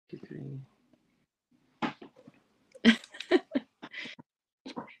2, 3.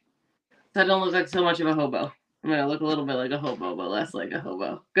 So I don't look like so much of a hobo. I'm going to look a little bit like a hobo, but less like a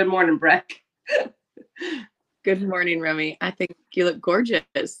hobo. Good morning, Breck. Good morning, Remy. I think you look gorgeous.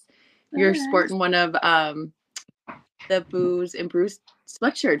 You're sporting one of the Booze and Bruce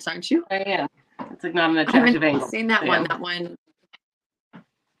sweatshirts, aren't you? I am. It's like not an attractive angle. Seen that one. That one.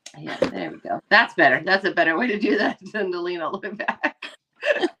 Yeah, there we go. That's better. That's a better way to do that than to lean all the way back.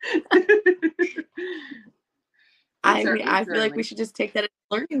 I feel like we should just take that as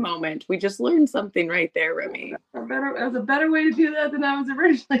a learning moment. We just learned something right there, Remy. It was a better way to do that than I was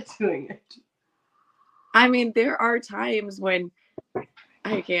originally doing it. I mean, there are times when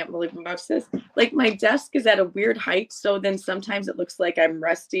I can't believe I'm about to say this. Like, my desk is at a weird height, so then sometimes it looks like I'm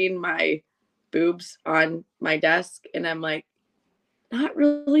resting my boobs on my desk, and I'm like, not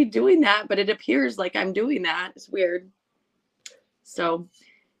really doing that, but it appears like I'm doing that. It's weird. So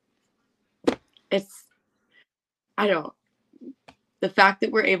the fact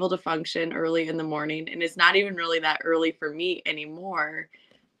that we're able to function early in the morning, and it's not even really that early for me anymore,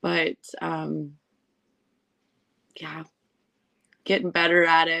 but yeah, getting better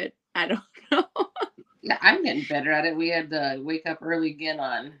at it. I don't know. Yeah, I'm getting better at it. We had to wake up early again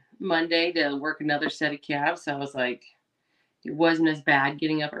on Monday to work another set of calves. So I was like, it wasn't as bad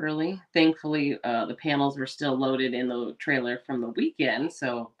getting up early. Thankfully, the panels were still loaded in the trailer from the weekend.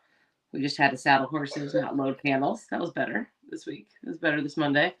 So we just had to saddle horses, not load panels. That was better this week. It was better this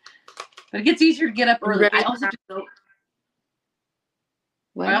Monday. But it gets easier to get up early. I also have to go.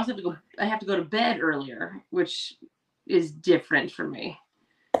 What? I have to go to bed earlier, which is different for me.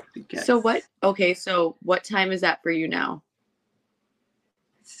 So what? Okay, so what time is that for you now?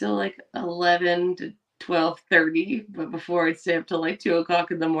 It's still like 11 to 12:30, but before I'd stay up till like 2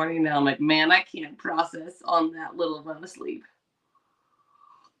 o'clock in the morning. Now I'm like, man, I can't process on that little amount of sleep.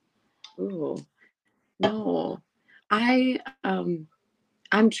 Ooh, no,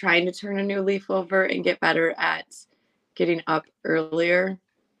 I'm trying to turn a new leaf over and get better at getting up earlier,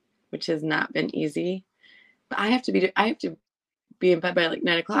 which has not been easy. But I have to be in bed by like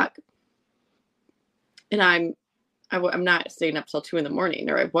 9 o'clock, and I'm not staying up till 2 in the morning,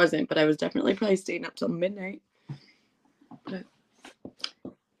 or I wasn't, but I was definitely probably staying up till midnight. But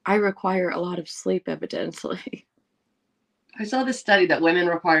I require a lot of sleep, evidently. I saw this study that women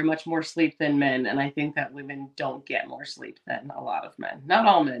require much more sleep than men, and I think that women don't get more sleep than a lot of men. Not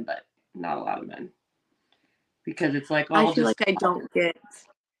all men, but not a lot of men. Because it's like I feel like I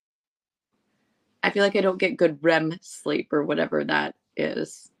don't get good REM sleep or whatever that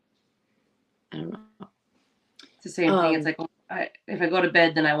is. I don't know. It's the same thing. It's like, if I go to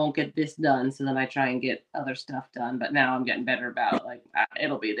bed, then I won't get this done. So then I try and get other stuff done. But now I'm getting better about like,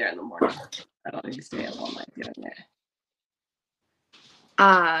 it'll be there in the morning. I don't need to stay up all night doing it.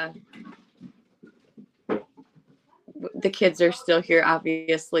 The kids are still here,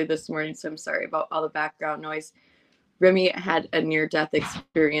 obviously, this morning. So I'm sorry about all the background noise. Remy had a near-death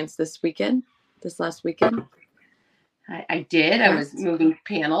experience this last weekend. I did. I was moving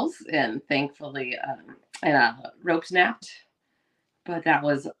panels, and thankfully, rope snapped. But that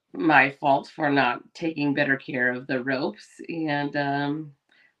was my fault for not taking better care of the ropes, and a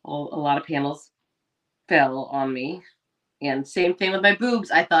lot of panels fell on me. And same thing with my boobs.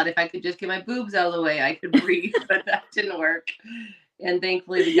 I thought if I could just get my boobs out of the way, I could breathe, but that didn't work. And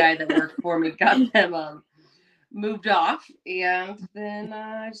thankfully, the guy that worked for me got them moved off, and then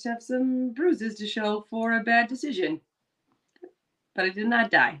I just have some bruises to show for a bad decision. But I did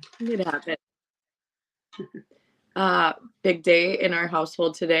not die. It happened. Big day in our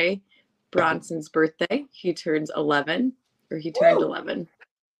household today. Bronson's birthday. He turned 11.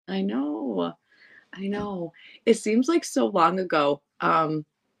 I know. It seems like so long ago. I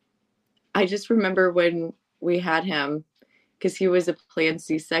just remember when we had him, because he was a planned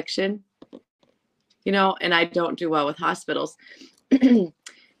C-section, and I don't do well with hospitals.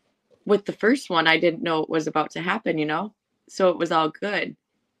 With the first one, I didn't know it was about to happen, so it was all good.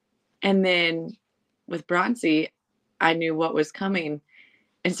 And then with Bronzy, I knew what was coming.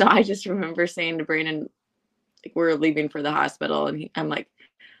 And so I just remember saying to Brandon, like, we're leaving for the hospital, and I'm like,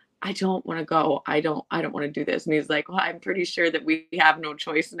 I don't want to go. I don't want to do this. And he's like, well, I'm pretty sure that we have no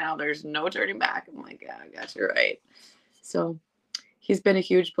choice now. There's no turning back. I'm like, yeah, I guess you're right. So he's been a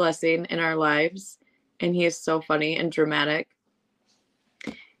huge blessing in our lives, and he is so funny and dramatic.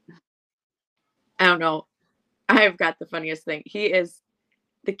 I don't know. I've got the funniest thing.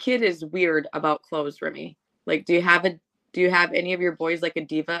 The kid is weird about clothes, Remy. Like, do you have any of your boys like a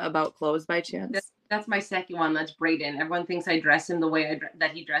diva about clothes by chance? That's my second one. That's Brayden. Everyone thinks I dress him the way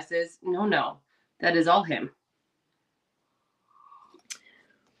that he dresses. No. That is all him.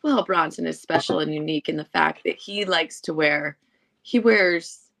 Well, Bronson is special and unique in the fact that he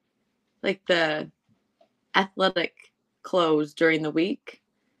wears like the athletic clothes during the week,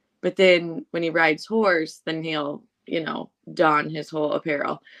 but then when he rides horse, then he'll, don his whole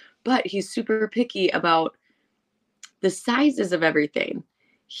apparel. But he's super picky about the sizes of everything.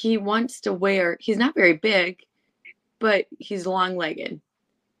 He wants to wear, he's not very big, but he's long legged.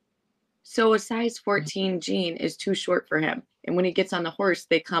 So a size 14 jean is too short for him. And when he gets on the horse,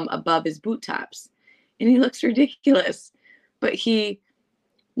 they come above his boot tops. And he looks ridiculous. But he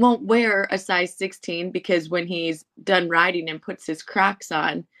won't wear a size 16 because when he's done riding and puts his Crocs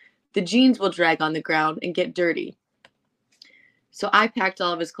on, the jeans will drag on the ground and get dirty. So I packed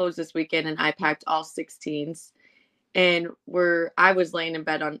all of his clothes this weekend, and I packed all 16s. And I was laying in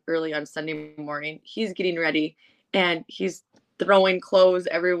bed early on Sunday morning. He's getting ready, and he's throwing clothes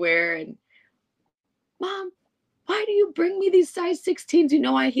everywhere. And, Mom, why do you bring me these size 16s? You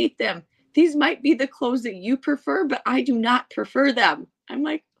know I hate them. These might be the clothes that you prefer, but I do not prefer them. I'm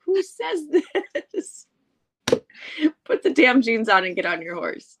like, who says this? Put the damn jeans on and get on your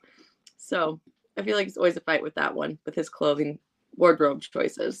horse. So I feel like it's always a fight with that one, with his clothing wardrobe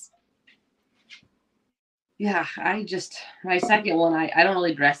choices. Yeah, my second one, I don't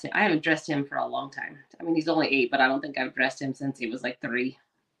really dress him. I haven't dressed him for a long time. I mean, he's only 8, but I don't think I've dressed him since he was like 3.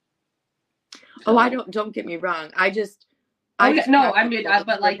 So. Oh, don't get me wrong. But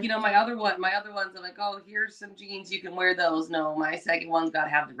like, my other ones are like, oh, here's some jeans, you can wear those. No, my second one's got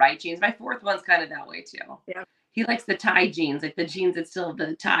to have the right jeans. My fourth one's kind of that way too. Yeah. He likes the tie jeans, like the jeans that still have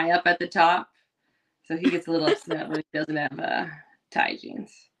the tie up at the top. So he gets a little upset when he doesn't have tie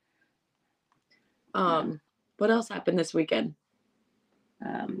jeans. What else happened this weekend?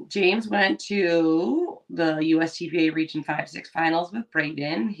 James went to the USTPA Region 5-6 finals with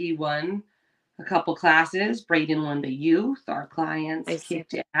Braden. He won a couple classes. Braden won the youth. Our clients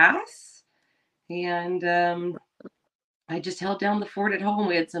kicked ass. And I just held down the fort at home.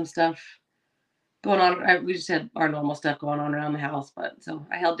 We had some stuff going on. We just had our normal stuff going on around the house. But so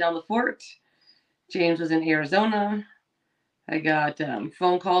I held down the fort. James was in Arizona. I got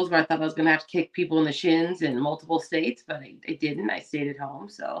phone calls where I thought I was going to have to kick people in the shins in multiple states, but I didn't. I stayed at home.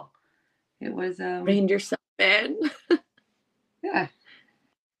 So it was... reined yourself in. Yeah.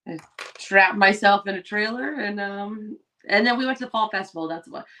 I trapped myself in a trailer, and then we went to the fall festival. That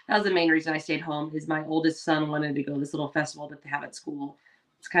was the main reason I stayed home, is my oldest son wanted to go to this little festival that they have at school.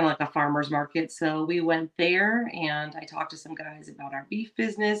 It's kind of like a farmer's market. So we went there, and I talked to some guys about our beef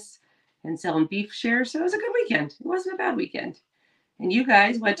business and selling beef shares. So it was a good weekend. It wasn't a bad weekend. And you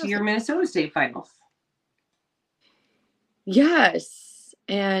guys went to your Minnesota State finals. Yes.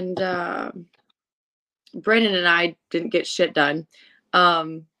 And Brandon and I didn't get shit done.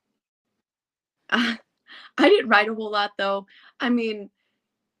 I didn't ride a whole lot, though. I mean,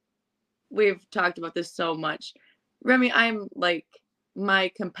 we've talked about this so much. Remy, I'm like,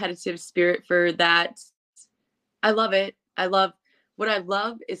 my competitive spirit for that. I love it. What I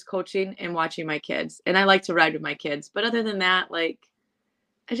love is coaching and watching my kids. And I like to ride with my kids. But other than that, like,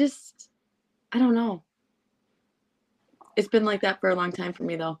 I don't know. It's been like that for a long time for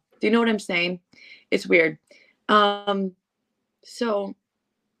me, though. Do you know what I'm saying? It's weird. So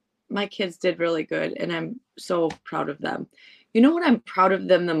my kids did really good, and I'm so proud of them. You know what I'm proud of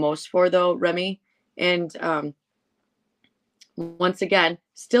them the most for, though, Remy? And once again,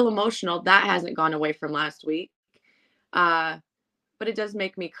 still emotional. That hasn't gone away from last week. But it does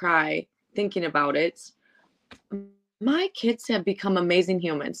make me cry thinking about it. My kids have become amazing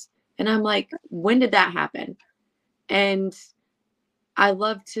humans. And I'm like, when did that happen? And I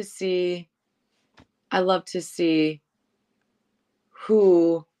love to see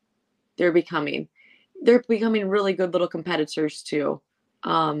who they're becoming. They're becoming really good little competitors too.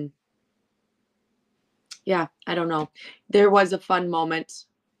 Yeah, I don't know. There was a fun moment.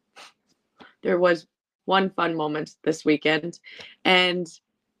 There was one fun moment this weekend. And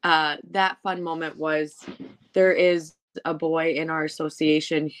that fun moment was, there is a boy in our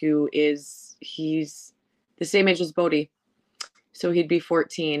association he's the same age as Bodie. So he'd be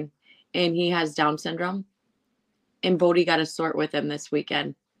 14, and he has Down syndrome. And Bodie got a sort with him this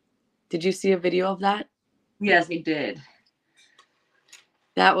weekend. Did you see a video of that? Yes, he did.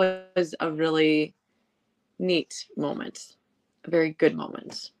 That was a really neat moment. A very good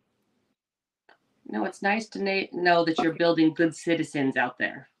moment. No, it's nice to know that you're building good citizens out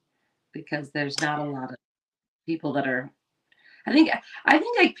there, because there's not a lot of people that are... I think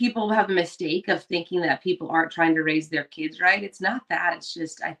like people have a mistake of thinking that people aren't trying to raise their kids right. It's not that. It's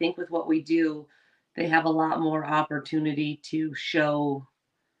just, I think with what we do, they have a lot more opportunity to show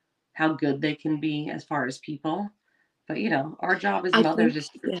how good they can be as far as people. But our job as I mothers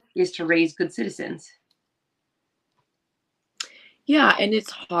think, is to raise good citizens. yeah, and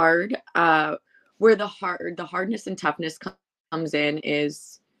it's hard. Where the hardness and toughness comes in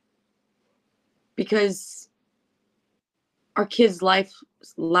is because our kids'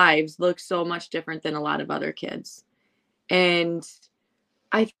 lives look so much different than a lot of other kids. And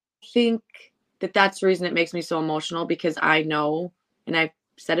I think that that's the reason it makes me so emotional, because I know, and I've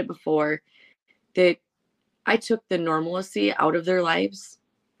said it before, that I took the normalcy out of their lives,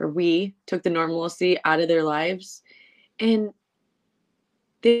 or we took the normalcy out of their lives, and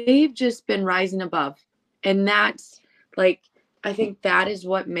they've just been rising above. And that's like, I think that is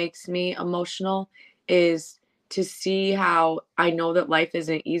what makes me emotional, is to see how I know that life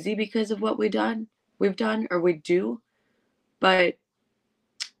isn't easy because of what we've done or we do, but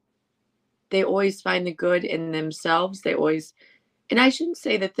they always find the good in themselves. They always, and I shouldn't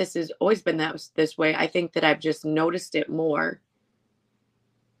say that this has always been this way. I think that I've just noticed it more.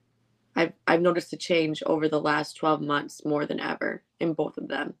 I've noticed a change over the last 12 months more than ever in both of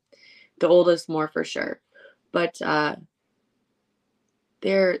them. The oldest more for sure. But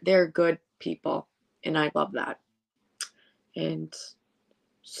they're good people, and I love that. And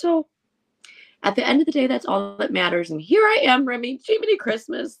so at the end of the day, that's all that matters. And here I am, Remy, Jiminy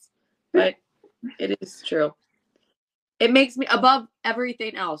Christmas. But it is true. It makes me above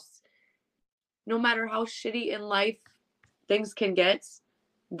everything else. No matter how shitty in life things can get,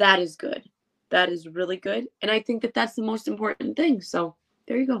 that is good. That is really good. And I think that that's the most important thing. So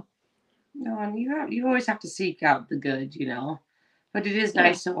there you go. No, and you always have to seek out the good, But it is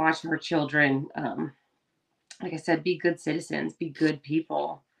nice to watch our children, like I said, be good citizens, be good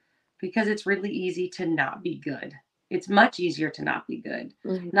people, because it's really easy to not be good. It's much easier to not be good.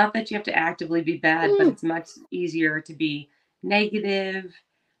 Mm-hmm. Not that you have to actively be bad, but it's much easier to be negative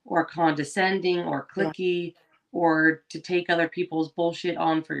or condescending or cliquey or to take other people's bullshit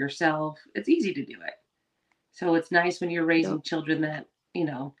on for yourself. It's easy to do it. So it's nice when you're raising children that,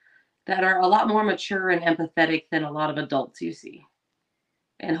 that are a lot more mature and empathetic than a lot of adults you see.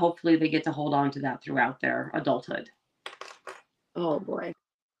 And hopefully they get to hold on to that throughout their adulthood. Oh boy.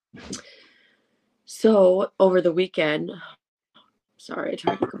 So over the weekend, sorry, I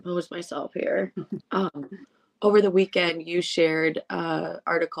tried to compose myself here. Over the weekend, you shared an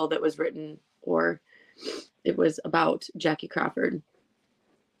article that was written, or it was about Jackie Crawford.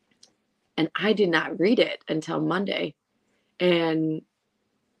 And I did not read it until Monday. And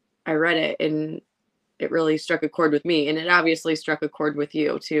I read it, and it really struck a chord with me. And it obviously struck a chord with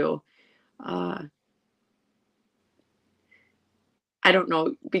you, too. I don't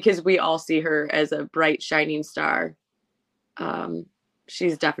know, because we all see her as a bright, shining star.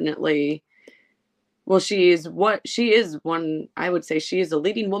 She's definitely, well, she is one, I would say she is a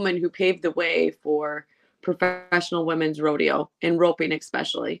leading woman who paved the way for professional women's rodeo and roping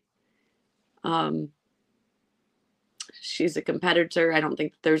especially. She's a competitor. I don't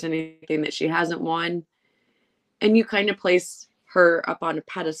think there's anything that she hasn't won. And you kind of place her up on a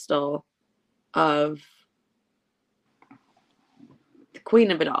pedestal of the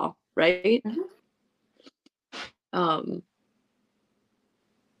queen of it all, right? Mm-hmm.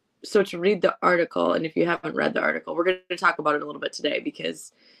 So to read the article, and if you haven't read the article, we're going to talk about it a little bit today,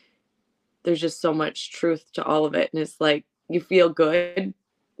 because there's just so much truth to all of it. And it's like, you feel good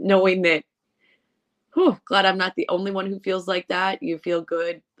knowing that, glad I'm not the only one who feels like that. You feel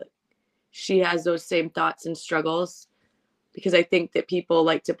good. She has those same thoughts and struggles, because I think that people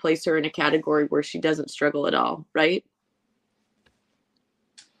like to place her in a category where she doesn't struggle at all, right?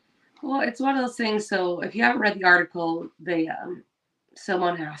 Well, it's one of those things. So if you haven't read the article,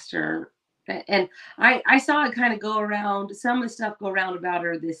 someone asked her, and I saw it kind of go around, some of the stuff go around about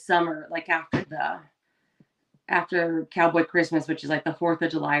her this summer, like after Cowboy Christmas, which is like the 4th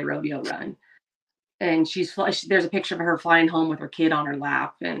of July rodeo run. And there's a picture of her flying home with her kid on her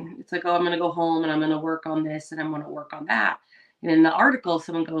lap. And it's like, oh, I'm going to go home and I'm going to work on this and I'm going to work on that. And in the article,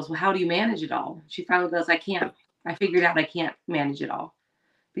 someone goes, well, how do you manage it all? She finally goes, I can't. I figured out I can't manage it all,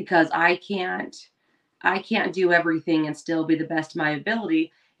 because I can't do everything and still be the best of my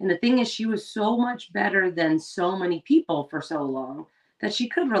ability. And the thing is, she was so much better than so many people for so long that she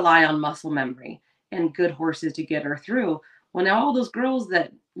could rely on muscle memory and good horses to get her through. Well, now all those girls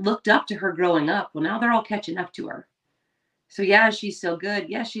that looked up to her growing up, well, now they're all catching up to her. So yeah, she's still good.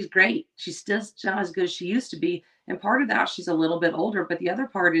 Yeah, she's great. She's still not as good as she used to be. And part of that, she's a little bit older. But the other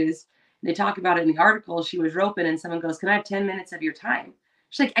part is, they talk about it in the article, she was roping and someone goes, can I have 10 minutes of your time?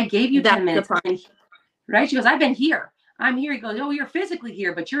 She's like, I gave you 10 minutes. Right? She goes, I've been here. I'm here. He goes, oh, you're physically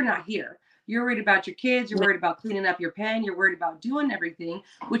here, but you're not here. You're worried about your kids. You're worried about cleaning up your pen. You're worried about doing everything,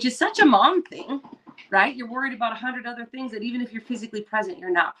 which is such a mom thing. right? You're worried about 100 other things that even if you're physically present, you're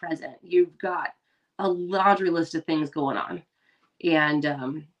not present. You've got a laundry list of things going on.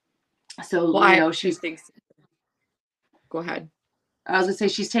 And so, Well, you I know, do think. Go ahead. I was gonna say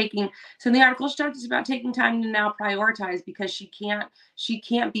she's taking, so in the article she talks about taking time to now prioritize because she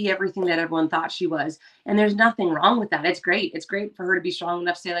can't be everything that everyone thought she was. And there's nothing wrong with that. It's great. It's great for her to be strong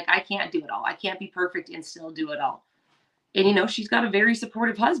enough to say, like, I can't do it all. I can't be perfect and still do it all. And you know, she's got a very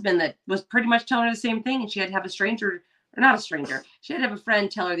supportive husband that was pretty much telling her the same thing, and she had to have a stranger, or not a stranger, she had to have a friend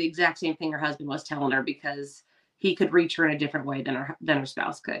tell her the exact same thing her husband was telling her because he could reach her in a different way than her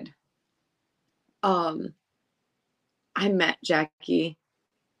spouse could. I met Jackie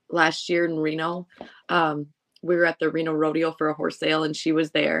last year in Reno. We were at the Reno rodeo for a horse sale, and she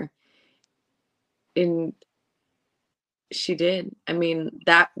was there. And she did. I mean,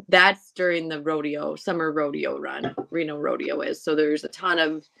 that's during the rodeo, summer rodeo run. Reno rodeo is. So there's a ton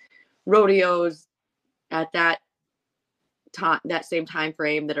of rodeos at that time, that same time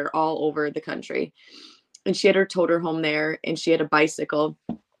frame, that are all over the country. And she had her toter home there, and she had a bicycle.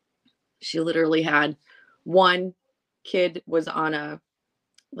 She literally had one kid was on a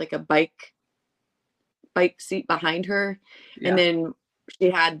bike seat behind her, yeah. And then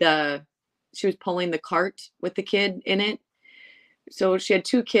she was pulling the cart with the kid in it. So she had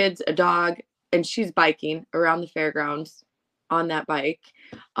two kids, a dog, and she's biking around the fairgrounds on that bike.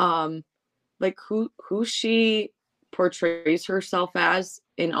 Like who she portrays herself as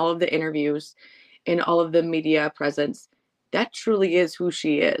in all of the interviews, in all of the media presence, that truly is who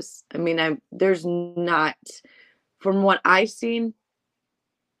she is. I mean, there's not, from what I've seen,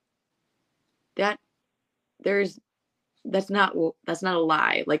 that's not a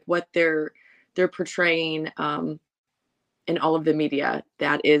lie. Like what they're portraying in all of the media,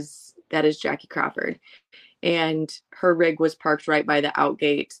 that is Jackie Crawford. And her rig was parked right by the out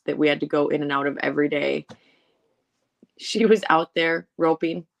gate that we had to go in and out of every day. She was out there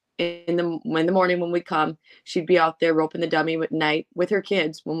roping in the morning when we come. She'd be out there roping the dummy at night with her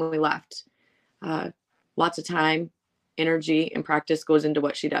kids when we left. Lots of time, energy, and practice goes into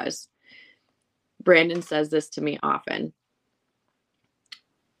what she does. Brandon says this to me often.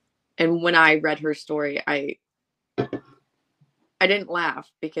 And when I read her story, I didn't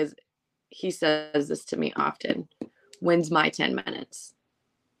laugh, because he says this to me often. When's my 10 minutes?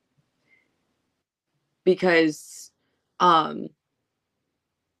 Because my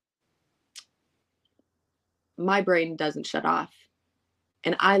brain doesn't shut off.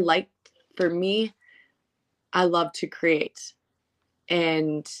 And for me, I love to create.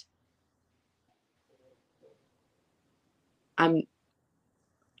 And I'm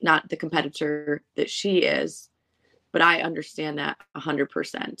not the competitor that she is, but I understand that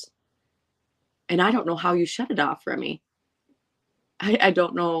 100%. And I don't know how you shut it off, Remy. I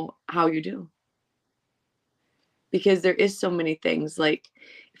don't know how you do. Because there is so many things. Like,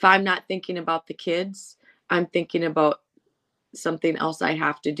 if I'm not thinking about the kids, I'm thinking about something else I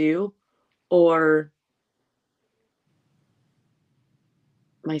have to do, or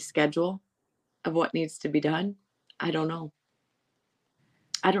my schedule of what needs to be done. I don't know.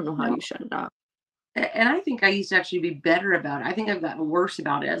 I don't know how you shut it off. And I think I used to actually be better about it. I think I've gotten worse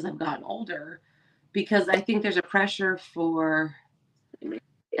about it as I've gotten older, because I think there's a pressure for,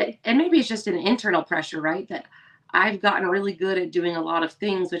 and maybe it's just an internal pressure, right? That I've gotten really good at doing a lot of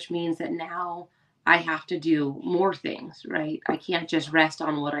things, which means that now I have to do more things, right? I can't just rest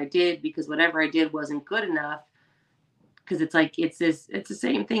on what I did, because whatever I did wasn't good enough. Because it's like, it's the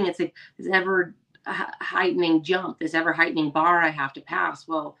same thing. It's like this ever heightening jump, this ever heightening bar I have to pass.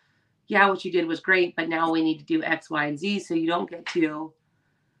 Well, yeah, what you did was great, but now we need to do X, Y, and Z, so you don't get to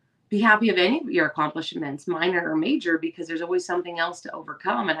be happy of any of your accomplishments, minor or major, because there's always something else to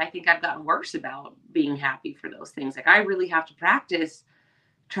overcome. And I think I've gotten worse about being happy for those things. Like, I really have to practice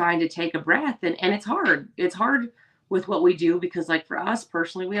trying to take a breath. And it's hard. It's hard with what we do, because, like, for us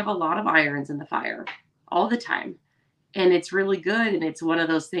personally, we have a lot of irons in the fire all the time. And it's really good. And it's one of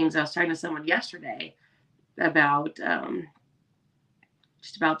those things. I was talking to someone yesterday about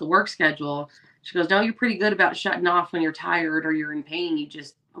just about the work schedule. She goes, no, you're pretty good about shutting off when you're tired or you're in pain. You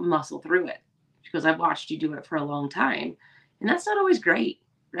just muscle through it. She goes, I've watched you do it for a long time. And that's not always great,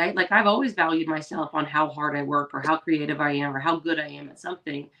 right? Like, I've always valued myself on how hard I work, or how creative I am, or how good I am at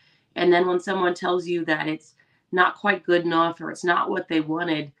something. And then when someone tells you that it's not quite good enough, or it's not what they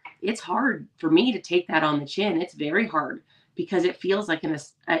wanted, it's hard for me to take that on the chin. It's very hard, because it feels like an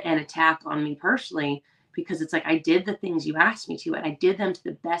attack on me personally, because it's like, I did the things you asked me to, and I did them to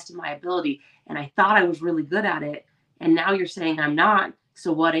the best of my ability, and I thought I was really good at it. And now you're saying I'm not.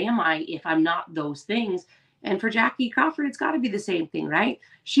 So what am I if I'm not those things? And for Jackie Crawford, it's got to be the same thing, right?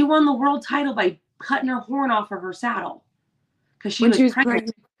 She won the world title by cutting her horn off of her saddle because she When was she was pregnant.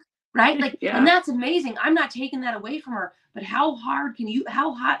 pregnant. Right? Like, Yeah. and that's amazing. I'm not taking that away from her, but how long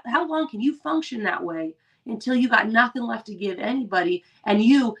can you function that way until you got nothing left to give anybody? And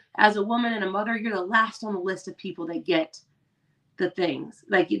you, as a woman and a mother, you're the last on the list of people that get the things,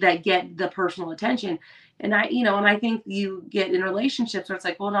 like that get the personal attention. And I think you get in relationships where it's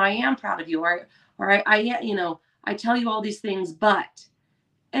like, well, no, I am proud of you, or I tell you all these things,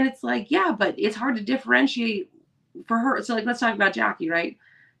 and it's like, yeah, but it's hard to differentiate for her. So like, let's talk about Jackie, right?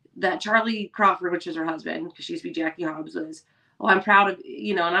 That Charlie Crawford, which is her husband, because she used to be Jackie Hobbs, was, oh, I'm proud of,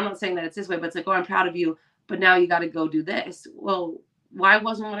 and I'm not saying that it's this way, but it's like, oh, I'm proud of you, but now you got to go do this. Well, why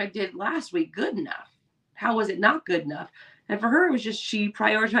wasn't what I did last week good enough? How was it not good enough? And for her, it was just she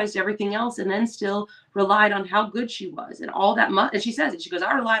prioritized everything else and then still relied on how good she was and all that. And she says it. She goes,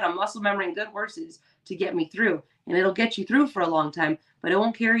 I relied on muscle memory and good horses to get me through. And it'll get you through for a long time, but it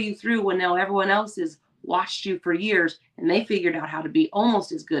won't carry you through when now everyone else is watched you for years and they figured out how to be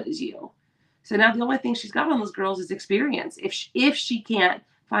almost as good as you. So now the only thing she's got on those girls is experience. If she can't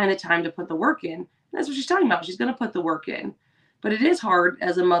find the time to put the work in, that's what she's talking about. She's going to put the work in. But it is hard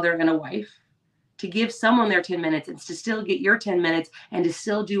as a mother and a wife to give someone their 10 minutes and to still get your 10 minutes and to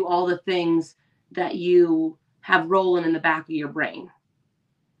still do all the things that you have rolling in the back of your brain.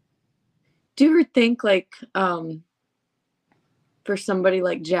 Do you ever think like for somebody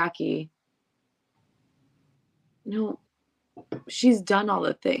like Jackie, she's done all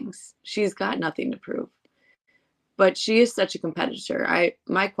the things. She's got nothing to prove. But she is such a competitor.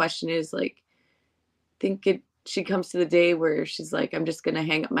 My question is like, she comes to the day where she's like, I'm just gonna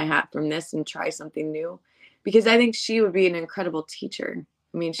hang up my hat from this and try something new. Because I think she would be an incredible teacher.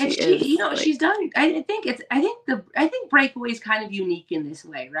 I mean, she's done. I think Breakaway is kind of unique in this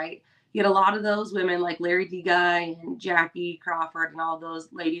way, right? You get a lot of those women like Larry D. Guy and Jackie Crawford and all those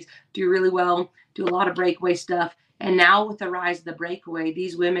ladies do really well, do a lot of breakaway stuff. And now with the rise of the breakaway,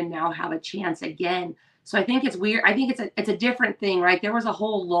 these women now have a chance again. So I think it's weird. I think it's a different thing, right? There was a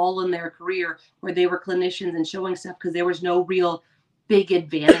whole lull in their career where they were clinicians and showing stuff because there was no real big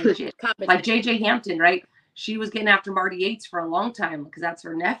advantages. Like J.J. Hampton, right? She was getting after Marty Yates for a long time because that's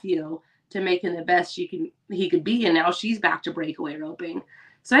her nephew, to make him the best he could be. And now she's back to breakaway roping.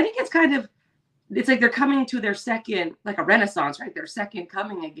 So I think it's like they're coming to their second, like a renaissance, right? Their second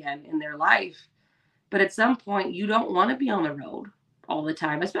coming again in their life. But at some point, you don't want to be on the road all the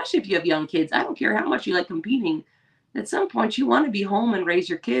time, especially if you have young kids. I don't care how much you like competing. At some point, you want to be home and raise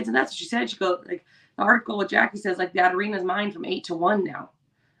your kids. And that's what she said. She goes, like, the article with Jackie says, like, that arena's mine from 8 to 1 now.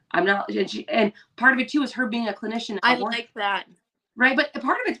 I'm not, and part of it too is her being a clinician. I like that. Right. But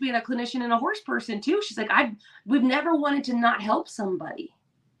part of it's being a clinician and a horse person too. She's like, we've never wanted to not help somebody.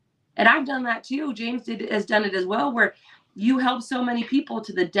 And I've done that too. James has done it as well, where you help so many people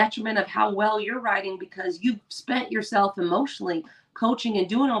to the detriment of how well you're riding because you've spent yourself emotionally coaching and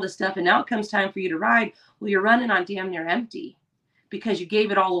doing all this stuff. And now it comes time for you to ride. Well, you're running on damn near empty because you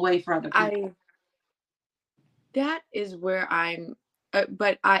gave it all away for other people. That is where I'm,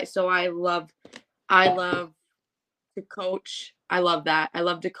 but I love to coach. I love that. I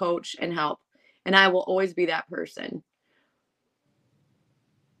love to coach and help. And I will always be that person.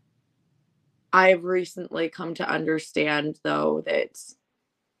 I've recently come to understand, though, that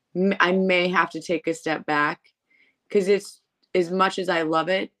I may have to take a step back because it's, as much as I love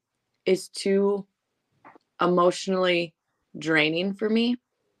it, it's too emotionally draining for me.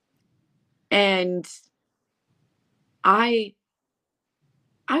 And I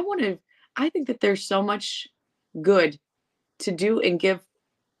think that there's so much good to do and give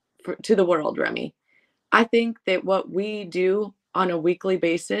to the world, Remy. I think that what we do on a weekly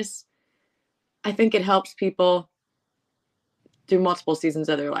basis, I think it helps people through multiple seasons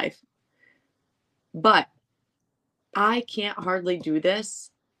of their life. But I can't hardly do this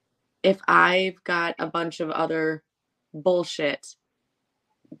if I've got a bunch of other bullshit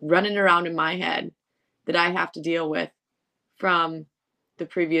running around in my head that I have to deal with from the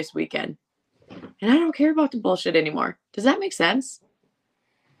previous weekend. And I don't care about the bullshit anymore. Does that make sense?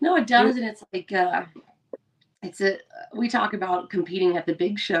 No, it does. And it's like, we talk about competing at the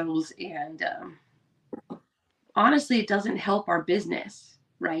big shows, and honestly, it doesn't help our business,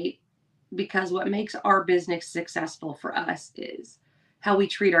 right? Because what makes our business successful for us is how we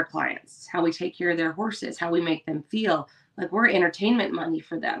treat our clients, how we take care of their horses, how we make them feel like we're entertainment money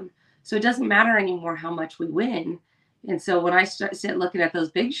for them. So it doesn't matter anymore how much we win. And so when I sit looking at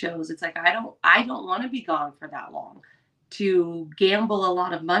those big shows, it's like, I don't want to be gone for that long to gamble a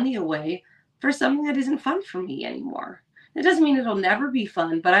lot of money away for something that isn't fun for me anymore. It doesn't mean it'll never be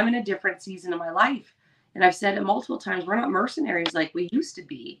fun, but I'm in a different season of my life. And I've said it multiple times, we're not mercenaries like we used to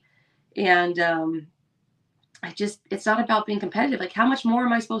be. And it's not about being competitive. Like, how much more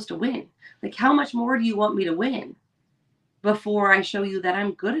am I supposed to win? Like, how much more do you want me to win before I show you that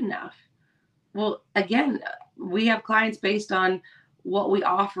I'm good enough? Well, again, we have clients based on what we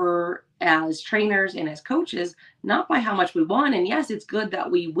offer as trainers and as coaches, not by how much we won. And yes, it's good that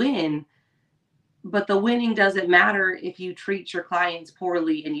we win, but the winning doesn't matter if you treat your clients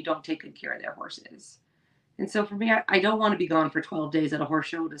poorly and you don't take good care of their horses. And so for me, I don't want to be gone for 12 days at a horse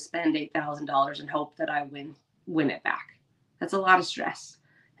show to spend $8,000 and hope that I win it back. That's a lot of stress,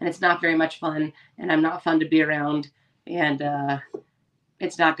 and it's not very much fun, and I'm not fun to be around, and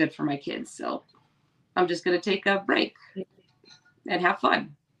it's not good for my kids. So I'm just going to take a break and have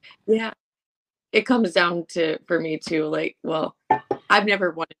fun. Yeah. It comes down to, for me too, like, well, I've never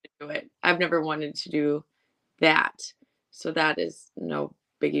wanted to do it. I've never wanted to do that. So that is no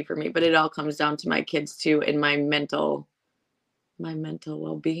biggie for me. But it all comes down to my kids too, and my mental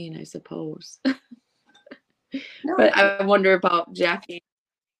well-being, I suppose. No, But I wonder about Jackie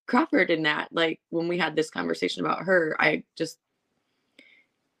Crawford in that. Like, when we had this conversation about her, I just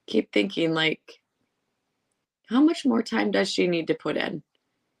keep thinking, like, how much more time does she need to put in?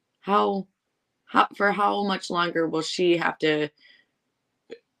 For how much longer will she have to,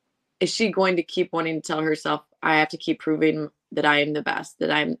 is she going to keep wanting to tell herself, I have to keep proving that I am the best,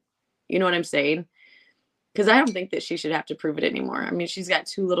 that I'm, you know what I'm saying? Because I don't think that she should have to prove it anymore. I mean, she's got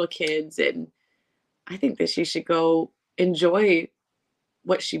 2 little kids, and I think that she should go enjoy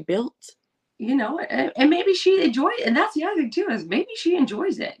what she built. You know, and maybe she enjoys it. And that's the other thing too, is maybe she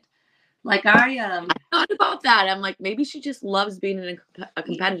enjoys it. Like I thought about that. I'm like, maybe she just loves being a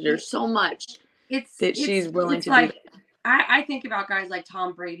competitor so much that she's willing to like, do that. I think about guys like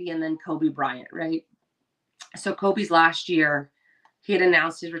Tom Brady and then Kobe Bryant, right? So Kobe's last year, he had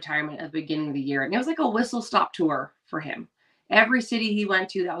announced his retirement at the beginning of the year, and it was like a whistle stop tour for him. Every city he went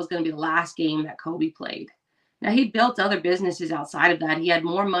to, that was going to be the last game that Kobe played. Now, he built other businesses outside of that. He had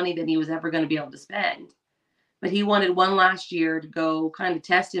more money than he was ever going to be able to spend. But he wanted one last year to go kind of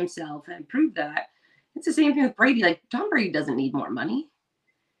test himself and prove that. It's the same thing with Brady. Like, Tom Brady doesn't need more money.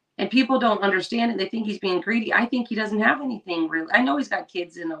 And people don't understand it. They think he's being greedy. I think he doesn't have anything really. I know he's got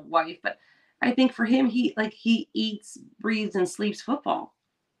kids and a wife, but I think for him, he eats, breathes, and sleeps football.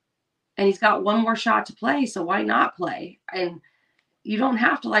 And he's got one more shot to play, so why not play? And you don't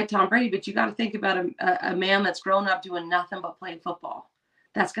have to like Tom Brady, but you got to think about a man that's grown up doing nothing but playing football.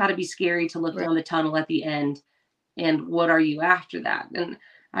 That's got to be scary to look down the tunnel at the end. And what are you after that? And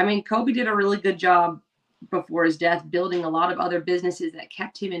I mean, Kobe did a really good job before his death building a lot of other businesses that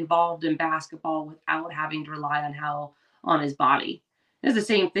kept him involved in basketball without having to rely on his body. It's the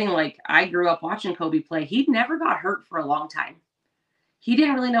same thing. Like, I grew up watching Kobe play. He never got hurt for a long time. He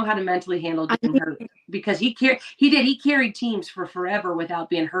didn't really know how to mentally handle getting hurt because he carried teams for forever without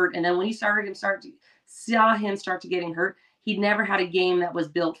being hurt. And then when he saw him start to getting hurt, he'd never had a game that was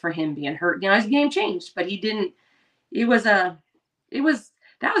built for him being hurt. You know, his game changed, but he didn't. It was that was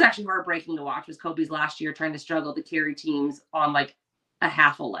actually heartbreaking to watch, was Kobe's last year trying to struggle to carry teams on like a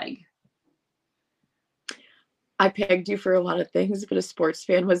half a leg. I pegged you for a lot of things, but a sports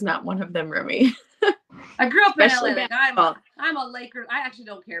fan was not one of them, Remy. I grew up in LA. Like, I'm a Laker. I actually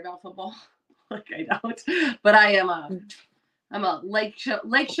don't care about football. Like, I don't. But I'm a lake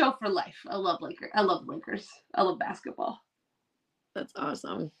show for life. I love Lakers. I love Lakers. I love basketball. That's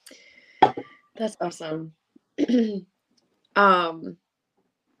awesome.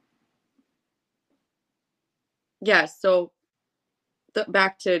 Yeah, so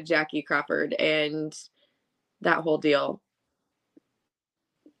back to Jackie Crawford and that whole deal.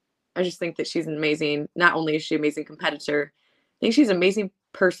 I just think that she's an amazing, not only is she an amazing competitor, I think she's an amazing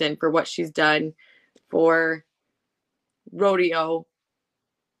person for what she's done for rodeo,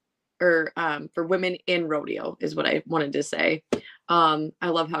 or for women in rodeo is what I wanted to say. I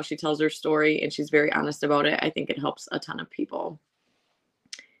love how she tells her story, and she's very honest about it. I think it helps a ton of people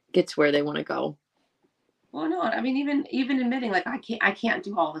get to where they want to go. Well, no, I mean, even admitting, like, I can't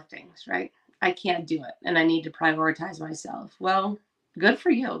do all the things, right? I can't do it, and I need to prioritize myself. Well, good for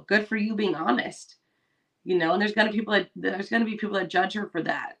you. Good for you being honest. You know, and there's gonna be people that judge her for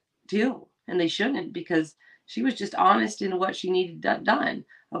that too, and they shouldn't, because she was just honest in what she needed done.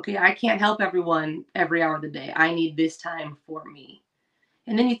 Okay, I can't help everyone every hour of the day. I need this time for me.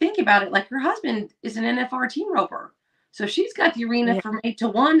 And then you think about it, like, her husband is an NFR team roper. So she's got the arena from 8 to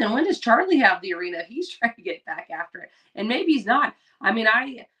 1. And when does Charlie have the arena? He's trying to get back after it. And maybe he's not. I mean,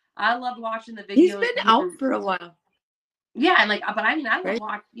 I loved watching the videos. He's been out for a while. Yeah, and like, but I mean, I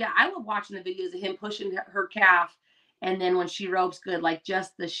love watching the videos of him pushing her calf, and then when she ropes good, like,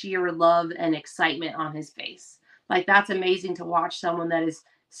 just the sheer love and excitement on his face. Like, that's amazing to watch someone that is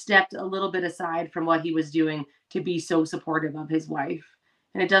stepped a little bit aside from what he was doing to be so supportive of his wife.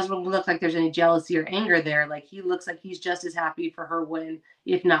 And it doesn't look like there's any jealousy or anger there. Like, he looks like he's just as happy for her win,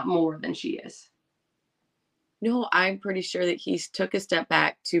 if not more than she is. No, I'm pretty sure that he took a step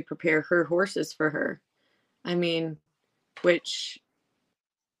back to prepare her horses for her. I mean, which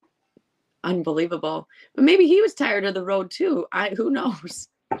unbelievable. But maybe he was tired of the road too. Who knows?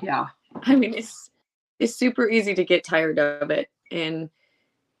 Yeah. I mean, it's super easy to get tired of it, and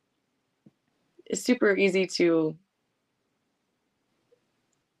it's super easy to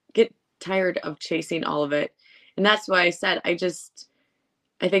get tired of chasing all of it. And that's why I said I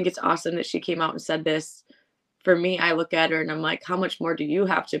think it's awesome that she came out and said this. For me, I look at her and I'm like, how much more do you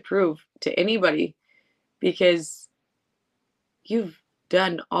have to prove to anybody? Because you've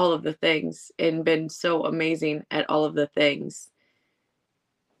done all of the things and been so amazing at all of the things.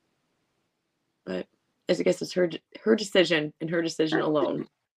 But I guess it's her decision and her decision alone.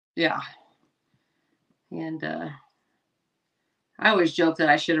 Yeah. And I always joke that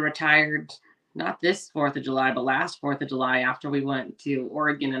I should have retired, not this 4th of July, but last 4th of July after we went to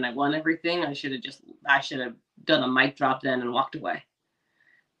Oregon and I won everything. I should have done a mic drop then and walked away.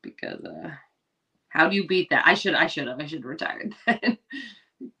 Because how do you beat that? I should have retired then.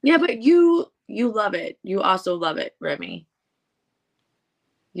 Yeah, but you love it. You also love it, Remy.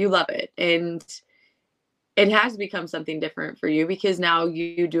 You love it. And it has become something different for you because now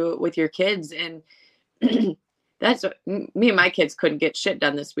you do it with your kids. And that's what me and my kids couldn't get shit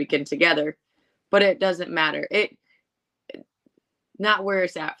done this weekend together, but it doesn't matter. It not where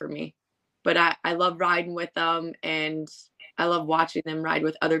it's at for me, but I love riding with them and I love watching them ride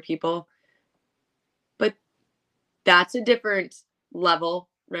with other people. But that's a different level,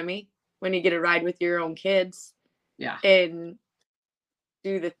 Remy, when you get to ride with your own kids. Yeah. And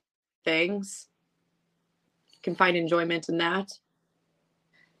do the things. You can find enjoyment in that.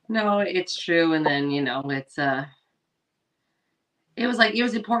 No, it's true. And then, it's it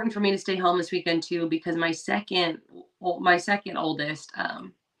was important for me to stay home this weekend too, because my second oldest,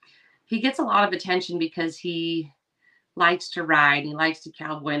 he gets a lot of attention because he likes to ride, he likes to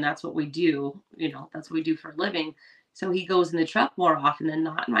cowboy, and that's what we do. That's what we do for a living. So he goes in the truck more often than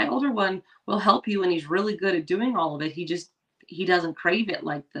not. My older one will help you, and he's really good at doing all of it. He doesn't crave it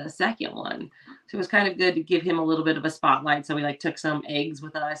like the second one. So it was kind of good to give him a little bit of a spotlight. So we took some eggs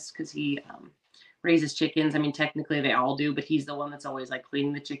with us because he raises chickens. I mean, technically they all do, but he's the one that's always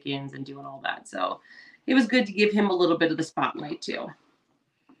cleaning the chickens and doing all that. So it was good to give him a little bit of the spotlight too.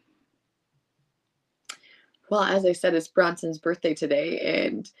 Well, as I said, it's Bronson's birthday today,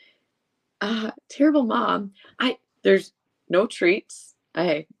 and terrible mom. There's no treats. I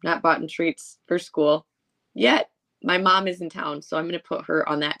have not bought treats for school yet. My mom is in town, so I'm going to put her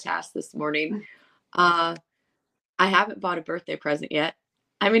on that task this morning. I haven't bought a birthday present yet.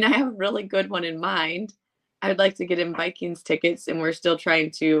 I mean, I have a really good one in mind. I would like to get him Vikings tickets, and we're still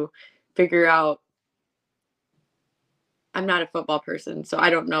trying to figure out. I'm not a football person, so I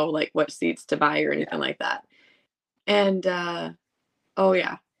don't know what seats to buy or anything like that. And oh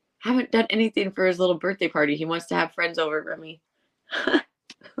yeah, haven't done anything for his little birthday party. He wants to have friends over, Remy.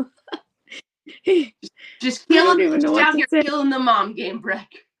 Just killing the mom game, Breck.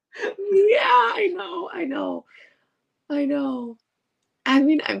 Yeah, I know. I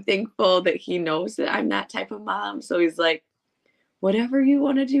mean, I'm thankful that he knows that I'm that type of mom. So he's like, whatever you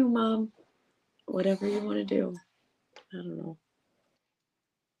want to do, Mom. Whatever you want to do. I don't know.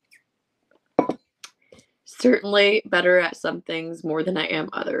 Certainly better at some things more than I am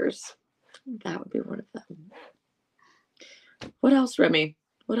others. That would be one of them. What else, Remy?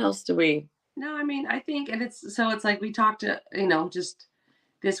 What else do we? No, I mean, I think, and it's we talked to, just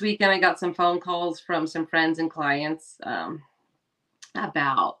this weekend, I got some phone calls from some friends and clients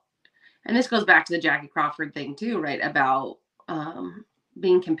about, and this goes back to the Jackie Crawford thing too, right? About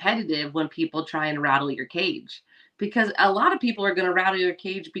being competitive when people try and rattle your cage, because a lot of people are going to rattle your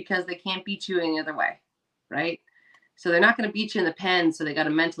cage because they can't beat you any other way, right? So they're not going to beat you in the pen, so they got to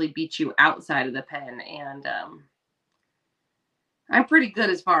mentally beat you outside of the pen. And I'm pretty good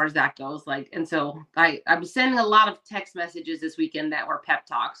as far as that goes. And so I was sending a lot of text messages this weekend that were pep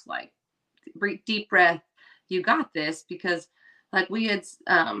talks, deep breath, you got this, because we had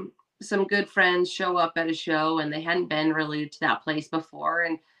some good friends show up at a show and they hadn't been really to that place before.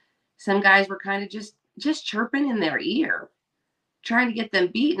 And some guys were kind of just chirping in their ear, trying to get them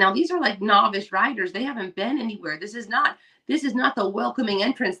beat. Now, these are novice riders. They haven't been anywhere. This is not the welcoming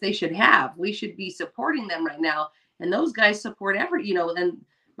entrance they should have. We should be supporting them right now. And those guys support and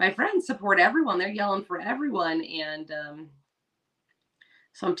my friends support everyone. They're yelling for everyone. And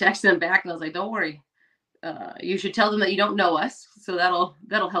so I'm texting them back and I was like, don't worry. you should tell them that you don't know us, so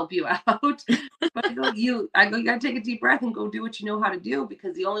that'll help you out. But you gotta take a deep breath and go do what you know how to do,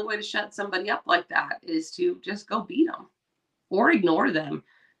 because the only way to shut somebody up like that is to just go beat them or ignore them.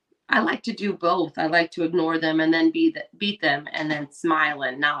 I like to do both. I like to ignore them and then beat them and then smile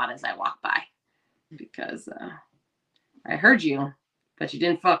and nod as I walk by, because I heard you, but you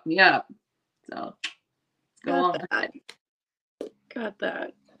didn't fuck me up. So let's go on. Got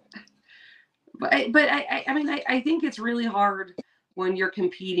that. But I mean, I think it's really hard when you're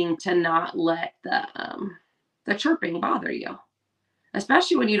competing to not let the chirping bother you,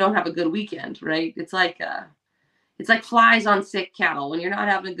 especially when you don't have a good weekend, right? It's like flies on sick cattle. When you're not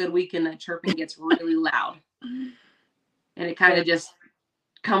having a good weekend, that chirping gets really loud, and it kind of just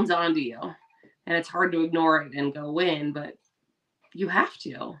comes onto you, and it's hard to ignore it and go win, but you have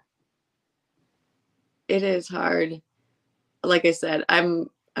to. It is hard. Like I said, I'm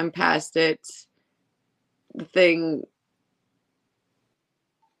past it. The thing,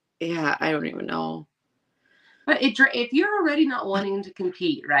 yeah, I don't even know. But if you're already not wanting to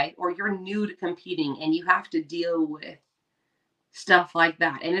compete, right, or you're new to competing and you have to deal with stuff like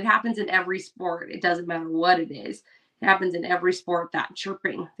that, and it happens in every sport, it doesn't matter what it is, it happens in every sport, that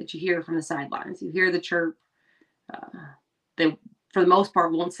chirping that you hear from the sidelines, you hear the chirp. They, for the most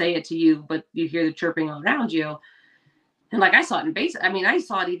part, won't say it to you, but you hear the chirping all around you. And like I saw it in baseball. I mean, I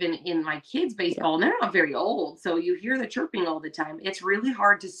saw it even in my kids' baseball, and they're not very old. So you hear the chirping all the time. It's really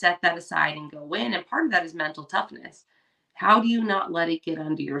hard to set that aside and go in. And part of that is mental toughness. How do you not let it get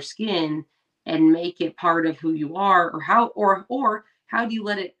under your skin and make it part of who you are? Or how do you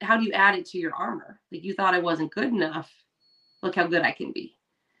add it to your armor? Like, you thought I wasn't good enough. Look how good I can be.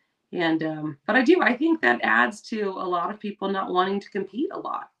 And but I think that adds to a lot of people not wanting to compete a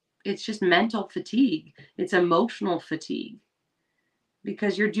lot. It's just mental fatigue. It's emotional fatigue,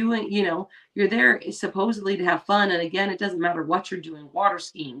 because you're doing, you're there supposedly to have fun. And again, it doesn't matter what you're doing: water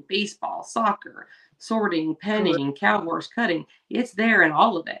skiing, baseball, soccer, sorting, penning, cow horse cutting. It's there in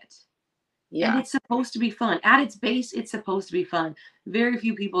all of it. Yeah. And it's supposed to be fun. At its base, it's supposed to be fun. Very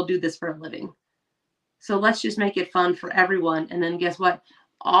few people do this for a living. So let's just make it fun for everyone. And then guess what?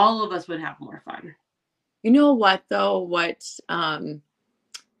 All of us would have more fun. You know what, though? What,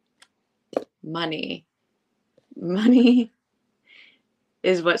 money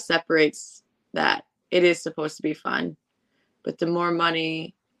is what separates that. It is supposed to be fun, but the more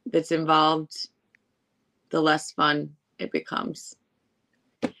money that's involved, the less fun it becomes.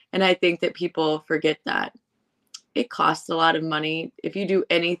 And I think that people forget that it costs a lot of money. If you do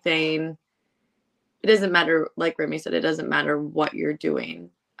anything, it doesn't matter. Like Remy said, it doesn't matter what you're doing.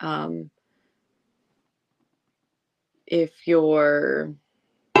 If you're,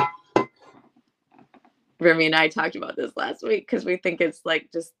 Remy and I talked about this last week because we think it's like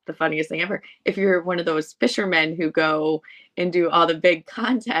just the funniest thing ever. If you're one of those fishermen who go and do all the big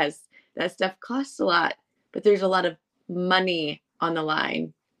contests, that stuff costs a lot, but there's a lot of money on the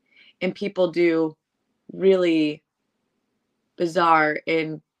line, and people do really bizarre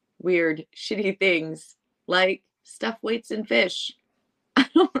and weird, shitty things like stuff weights and fish. I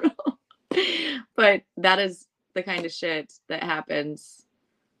don't know, but that is the kind of shit that happens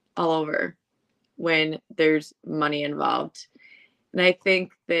all over when there's money involved. And I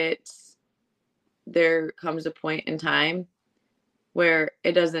think that there comes a point in time where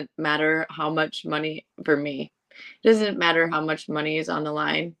it doesn't matter how much money, for me, it doesn't matter how much money is on the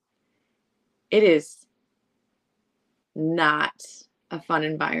line. It is not a fun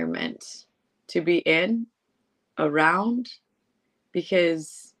environment to be in, around,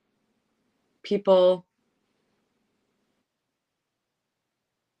 because people,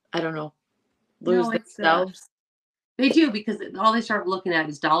 I don't know, lose themselves. They do, because all they start looking at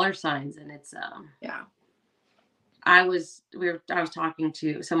is dollar signs, and it's yeah. I was talking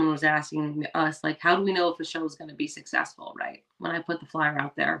to someone, was asking us, like, how do we know if the show is going to be successful, right? When I put the flyer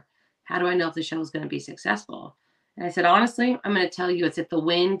out there, how do I know if the show is going to be successful? And I said, honestly, I'm going to tell you, it's if the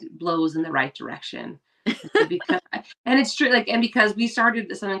wind blows in the right direction. And it's true, like, and because we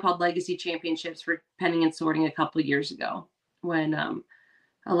started something called Legacy Championships for penning and sorting a couple of years ago, when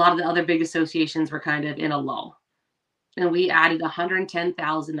a lot of the other big associations were kind of in a lull. And we added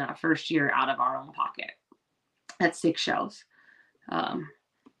 $110,000 that first year out of our own pocket at 6 shows.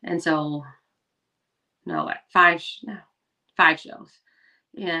 And so, five shows.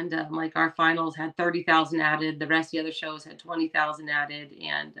 And like, our finals had 30,000 added. The rest of the other shows had 20,000 added.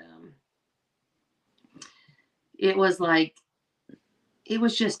 And it was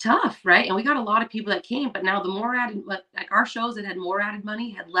just tough, right? And we got a lot of people that came, but now the more added, like our shows that had more added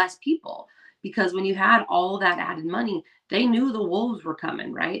money had less people, because when you had all that added money, they knew the wolves were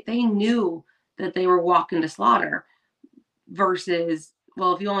coming, right? They knew that they were walking to slaughter versus,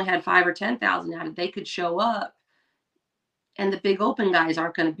 well, if you only had 5 or 10,000 at it, they could show up and the big open guys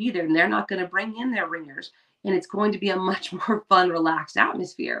aren't going to be there and they're not going to bring in their ringers. And it's going to be a much more fun, relaxed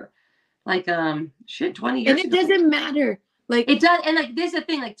atmosphere. Like, 20 years ago. And it doesn't matter. Like, it does. And like, this is the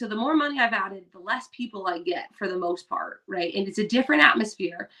thing, like, so the more money I've added, the less people I get for the most part. Right. And it's a different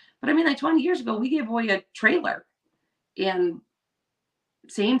atmosphere. But I mean, like 20 years ago, we gave away a trailer and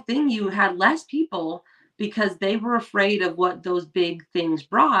same thing. You had less people because they were afraid of what those big things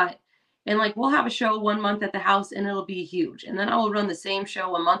brought. And like, we'll have a show 1 month at the house and it'll be huge. And then I will run the same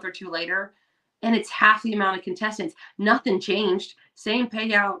show a month or two later. And it's half the amount of contestants. Nothing changed. Same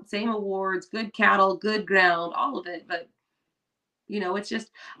payout, same awards, good cattle, good ground, all of it. But, it's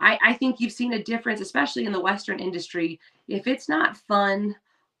just, I think you've seen a difference, especially in the Western industry. If it's not fun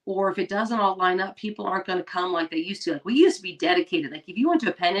or if it doesn't all line up, people aren't going to come like they used to. Like, we used to be dedicated. Like, if you went to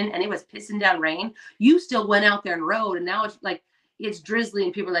a pennant and it was pissing down rain, you still went out there and rode. And now it's like, it's drizzly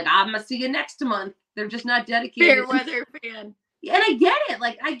and people are like, I'm going to see you next month. They're just not dedicated. Fair weather fan. And I get it.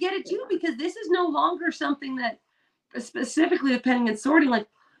 Like, I get it too, because this is no longer something that, specifically with penning and sorting, like,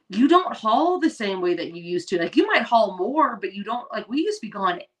 you don't haul the same way that you used to. Like, you might haul more, but you don't, like, we used to be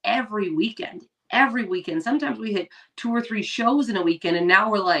gone every weekend. Sometimes we hit 2 or 3 shows in a weekend. And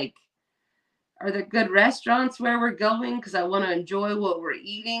now we're like, are there good restaurants where we're going? Because I want to enjoy what we're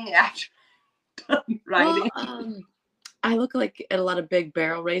eating after done riding. Well, I look like at a lot of big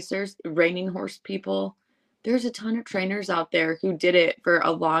barrel racers, reining horse people. There's a ton of trainers out there who did it for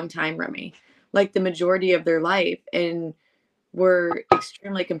a long time, Remy, like the majority of their life, and were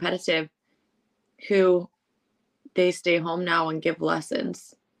extremely competitive, who they stay home now and give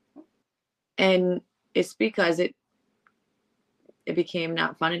lessons. And it's because it became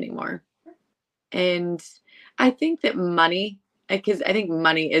not fun anymore. And I think that money, because I think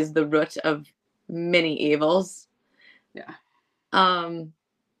money is the root of many evils. Yeah.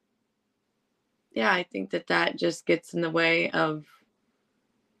 Yeah, I think that just gets in the way of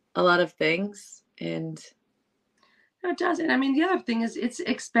a lot of things. And it does. And I mean, the other thing is it's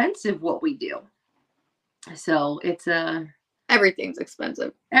expensive what we do. So it's everything's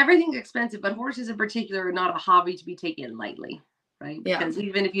expensive. Everything's expensive, but horses in particular are not a hobby to be taken lightly, right? Yeah. Because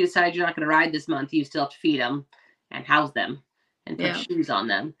even if you decide you're not going to ride this month, you still have to feed them and house them and put shoes on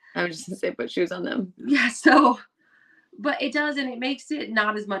them. I was just going to say put shoes on them. Yeah, so, but it does, and it makes it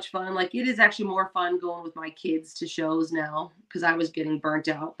not as much fun. Like, it is actually more fun going with my kids to shows now because I was getting burnt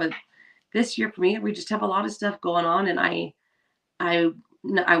out. But this year for me, we just have a lot of stuff going on, and I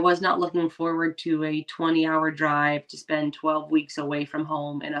was not looking forward to a 20-hour drive to spend 12 weeks away from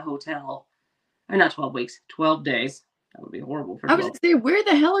home in a hotel. Or not 12 weeks, 12 days. That would be horrible for 12. I was going to say, where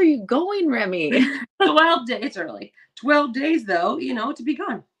the hell are you going, Remy? 12 days. It's early. 12 days, though, to be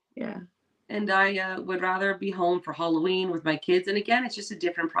gone. Yeah. And I would rather be home for Halloween with my kids. And again, it's just a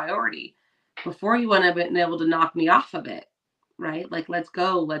different priority. Before, you wouldn't have been able to knock me off of it, right? Like, let's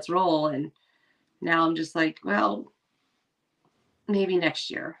go, let's roll. And now I'm just like, well, maybe next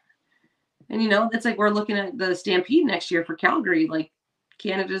year. And, it's like we're looking at the Stampede next year for Calgary. Like,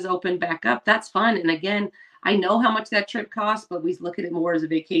 Canada's opened back up. That's fun. And again, I know how much that trip costs, but we look at it more as a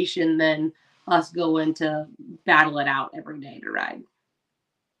vacation than us going to battle it out every day to ride.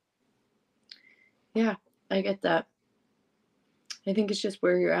 Yeah, I get that. I think it's just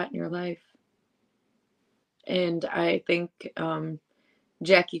where you're at in your life. And I think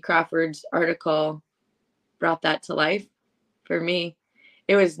Jackie Crawford's article brought that to life for me.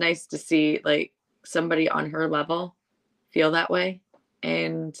 It was nice to see like somebody on her level feel that way.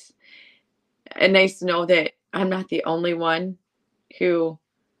 And nice to know that I'm not the only one who,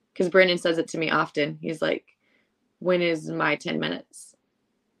 because Brandon says it to me often. He's like, when is my 10 minutes?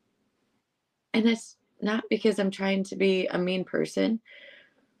 And it's not because I'm trying to be a mean person.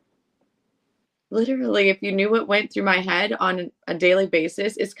 Literally, if you knew what went through my head on a daily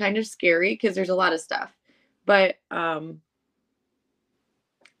basis, it's kind of scary because there's a lot of stuff. But I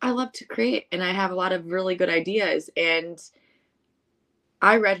love to create, and I have a lot of really good ideas. And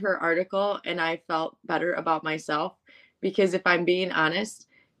I read her article and I felt better about myself, because if I'm being honest,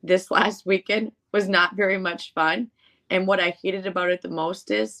 this last weekend was not very much fun. And what I hated about it the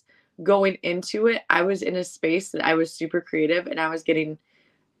most is going into it, I was in a space that I was super creative and I was getting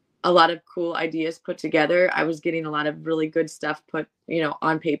a lot of cool ideas put together. I was getting a lot of really good stuff put,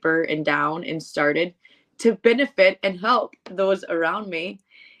 on paper and down and started to benefit and help those around me.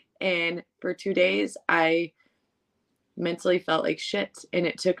 And for 2 days, I mentally felt like shit, and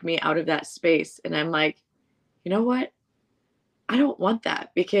it took me out of that space. And I'm like, you know what? I don't want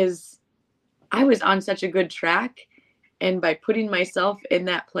that, because I was on such a good track. And by putting myself in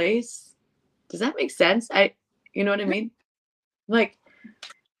that place does that make sense? You know what I mean? Like,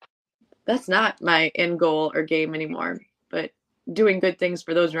 that's not my end goal or game anymore, but doing good things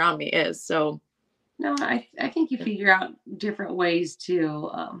for those around me is. So no, I think you figure out different ways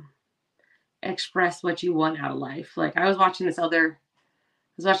to express what you want out of life. Like I was watching this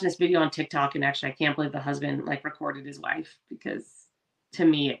video on TikTok, and actually I can't believe the husband like recorded his wife, because to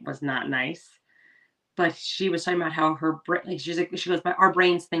me it was not nice. But she was talking about how her brain, she goes, but our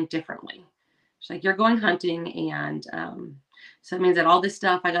brains think differently. She's like, you're going hunting, and so it means that all this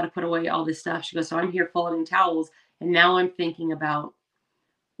stuff, I got to put away all this stuff. She goes, so I'm here folding towels, and now I'm thinking about,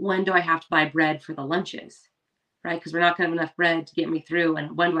 when do I have to buy bread for the lunches, right? Because we're not going to have enough bread to get me through.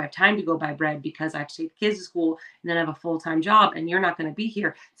 And when do I have time to go buy bread, because I have to take the kids to school, and then I have a full-time job, and you're not going to be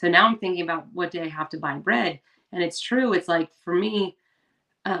here. So now I'm thinking about, what day I have to buy bread. And it's true. It's like, for me,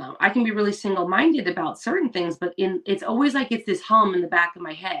 I can be really single-minded about certain things, but it's always like it's this hum in the back of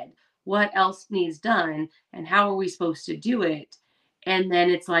my head. What else needs done, and how are we supposed to do it? And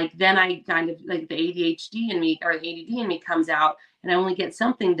then it's like, then I kind of like the ADHD in me, or the ADD in me, comes out, and I only get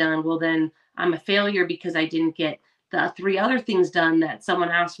something done. Well, then I'm a failure because I didn't get the 3 other things done that someone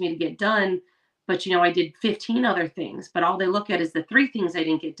asked me to get done. But I did 15 other things, but all they look at is the 3 things I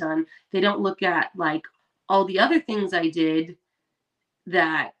didn't get done. They don't look at like all the other things I did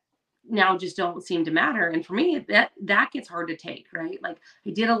that now just don't seem to matter. And for me, that gets hard to take, right? Like,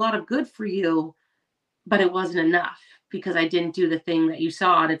 I did a lot of good for you, but it wasn't enough because I didn't do the thing that you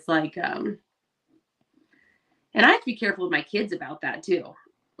saw. And it's like, and I have to be careful with my kids about that too.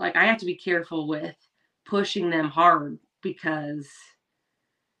 Like, I have to be careful with pushing them hard, because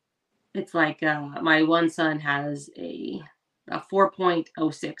it's like, my one son has a 4.06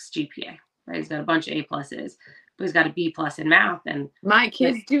 GPA, right? He's got a bunch of A pluses, but he's got a B plus in math. And my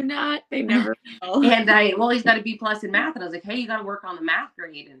kids do not. They never will. And he's got a B plus in math. And I was like, hey, you got to work on the math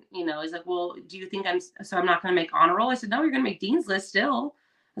grade. And, he's like, well, do you think I'm not going to make honor roll? I said, no, you're going to make dean's list still.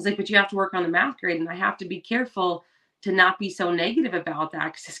 I was like, but you have to work on the math grade. And I have to be careful to not be so negative about that,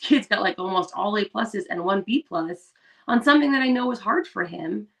 because this kid's got like almost all A pluses and 1 B plus on something that I know is hard for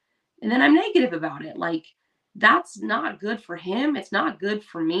him. And then I'm negative about it. Like, that's not good for him. It's not good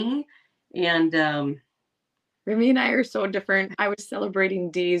for me. And, Remy and I are so different. I was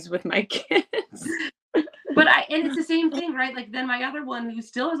celebrating D's with my kids. But and it's the same thing, right? Like, then my other one, who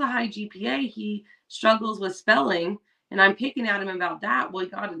still has a high GPA, he struggles with spelling, and I'm picking at him about that. Well,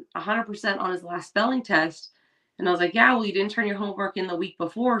 he got 100% on his last spelling test. And I was like, yeah, well, you didn't turn your homework in the week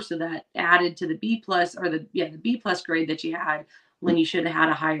before, so that added to the B plus, or the B plus grade that you had, when you should have had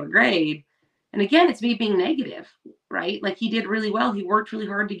a higher grade. And again, it's me being negative, right? Like, he did really well. He worked really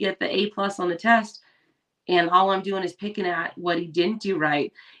hard to get the A plus on the test. And all I'm doing is picking at what he didn't do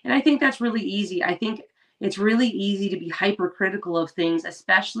right. And I think that's really easy. I think it's really easy to be hypercritical of things,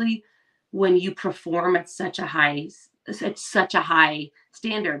 especially when you perform at such a high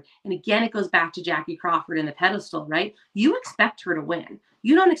standard. And again, it goes back to Jackie Crawford and the pedestal, right? You expect her to win.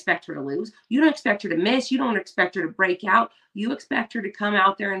 You don't expect her to lose. You don't expect her to miss. You don't expect her to break out. You expect her to come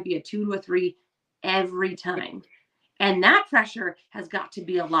out there and be a 2 to a 3 every time. And that pressure has got to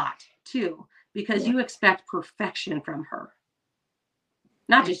be a lot too, because you expect perfection from her.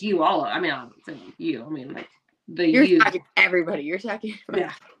 Not just you, all. I mean, I'm saying you. I mean, like, you're talking everybody. You're talking about.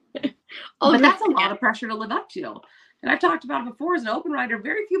 Yeah. But that's a lot of pressure to live up to. And I've talked about it before, as an open writer,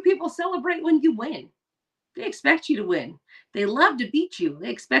 very few people celebrate when you win. They expect you to win. They love to beat you. They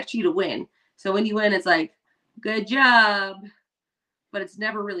expect you to win. So when you win, it's like, good job. But it's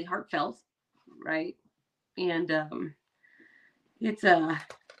never really heartfelt, right? And it's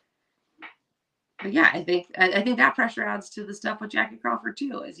but yeah, I think that pressure adds to the stuff with Jackie Crawford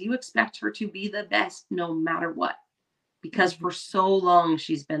too, is you expect her to be the best no matter what, because for so long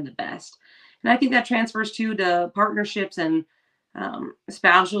she's been the best. And I think that transfers to partnerships and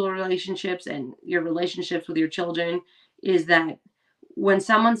spousal relationships and your relationships with your children, is that when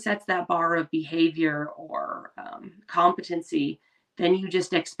someone sets that bar of behavior or competency, then you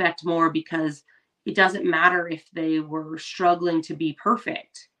just expect more, because it doesn't matter if they were struggling to be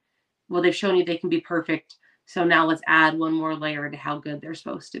perfect. Well, they've shown you they can be perfect, so now let's add one more layer to how good they're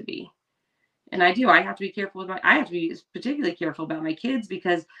supposed to be. And I have to be careful I have to be particularly careful about my kids,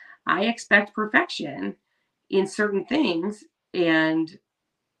 because I expect perfection in certain things, and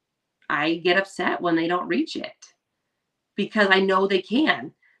I get upset when they don't reach it, because I know they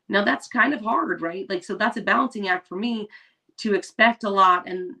can. Now, that's kind of hard, right? Like, so that's a balancing act for me, to expect a lot,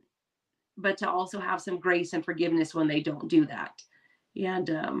 but to also have some grace and forgiveness when they don't do that.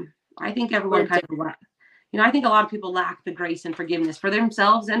 And I think everyone kind of I think a lot of people lack the grace and forgiveness for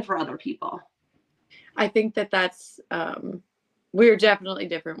themselves and for other people. I think that's we're definitely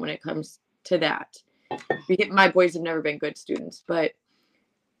different when it comes to that. My boys have never been good students, but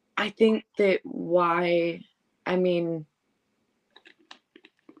I think that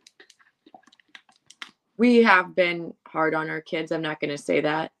we have been hard on our kids. I'm not going to say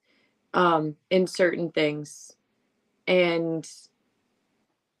that, in certain things. But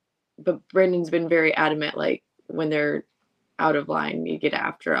Brendan's been very adamant, like when they're out of line, you get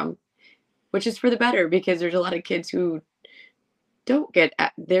after them, which is for the better, because there's a lot of kids who don't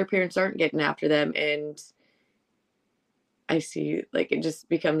their parents aren't getting after them. And I see, like, it just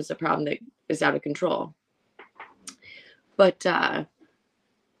becomes a problem that is out of control. But I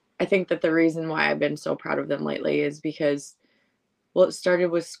think that the reason why I've been so proud of them lately is because, well, it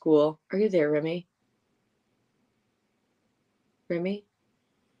started with school. Are you there, Remy? Remy?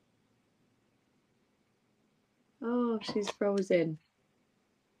 Oh, she's frozen.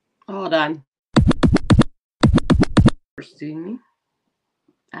 Hold on. Seeing me?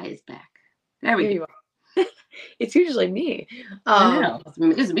 Is back. There we go. You are. It's usually me. I know.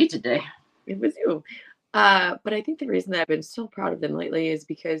 It's me today. It was you. But I think the reason that I've been so proud of them lately is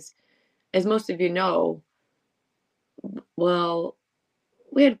because, as most of you know, well,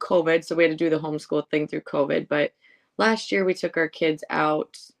 we had COVID, so we had to do the homeschool thing through COVID. But last year we took our kids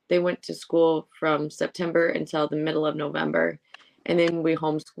out. They went to school from September until the middle of November. And then we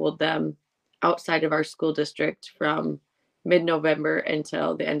homeschooled them outside of our school district from mid-November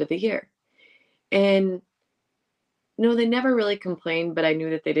until the end of the year. And no, they never really complained, but I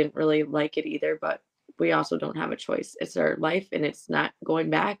knew that they didn't really like it either. But we also don't have a choice. It's our life, and it's not going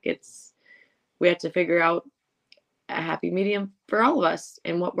back. We have to figure out a happy medium for all of us,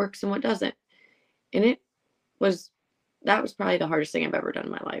 and what works and what doesn't. And that was probably the hardest thing I've ever done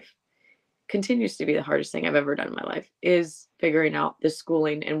in my life. Continues to be the hardest thing I've ever done in my life, is figuring out the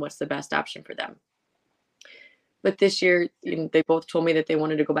schooling and what's the best option for them. But this year, they both told me that they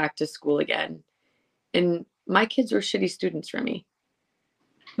wanted to go back to school again. And my kids were shitty students for me.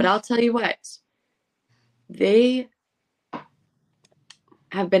 But I'll tell you what, they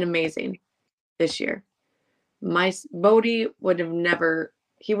have been amazing this year. My Bodie would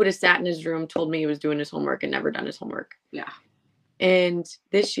have sat in his room, told me he was doing his homework, and never done his homework. Yeah. And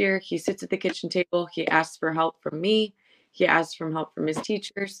this year he sits at the kitchen table. He asks for help from me. He asks for help from his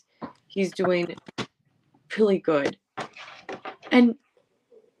teachers. He's doing really good. And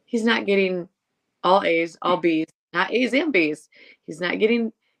he's not getting all A's, all B's, not A's and B's.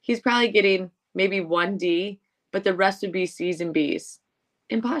 He's probably getting maybe one D, but the rest would be C's and B's.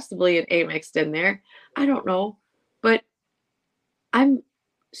 And possibly an A mixed in there. I don't know. But I'm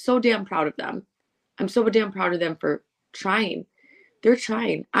so damn proud of them. I'm so damn proud of them for trying. They're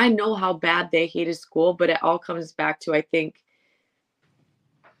trying. I know how bad they hated school, but it all comes back to, I think,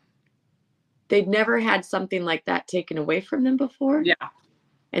 they'd never had something like that taken away from them before. Yeah.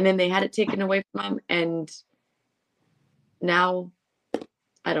 And then they had it taken away from them. And now,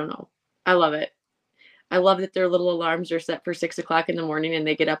 I don't know. I love it. I love that their little alarms are set for 6 o'clock in the morning, and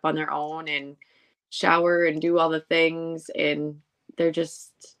they get up on their own and shower and do all the things. And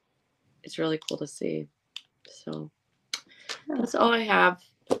it's really cool to see. So that's all I have.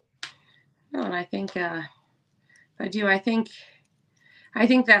 No, and I think I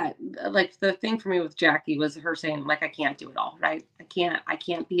think that, like, the thing for me with Jackie was her saying, like, I can't do it all, right? I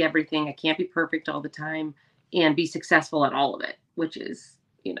can't be everything. I can't be perfect all the time and be successful at all of it, which is,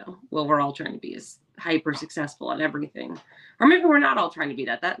 well, we're all trying to be as hyper successful at everything. Or maybe we're not all trying to be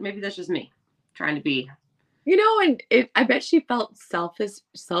that. Maybe that's just me trying to be. And I bet she felt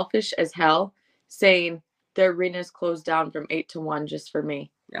selfish as hell, saying the arena's closed down from 8 to 1 just for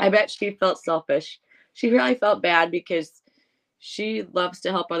me. Yeah. I bet she felt selfish. She really felt bad because she loves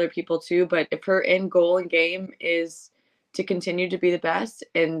to help other people too. But if her end goal and game is to continue to be the best,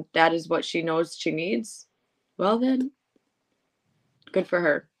 and that is what she knows she needs, well then, good for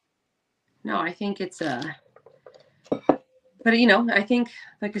her. No, I think but I think,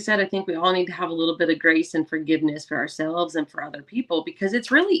 like I said, I think we all need to have a little bit of grace and forgiveness for ourselves and for other people, because it's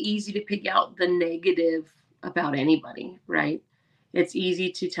really easy to pick out the negative about anybody, right? It's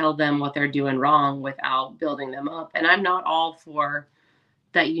easy to tell them what they're doing wrong without building them up. And I'm not all for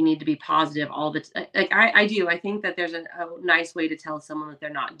that. You need to be positive all the time. Like I do. I think that there's a nice way to tell someone that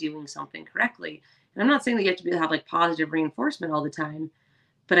they're not doing something correctly. And I'm not saying that you have to have like positive reinforcement all the time.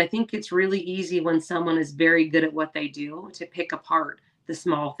 But I think it's really easy when someone is very good at what they do to pick apart the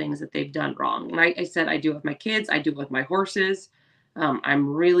small things that they've done wrong. And I said, I do it with my kids. I do it with my horses.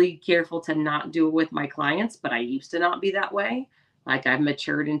 I'm really careful to not do it with my clients, but I used to not be that way. Like, I've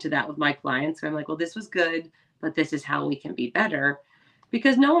matured into that with my clients. So I'm like, well, this was good, but this is how we can be better.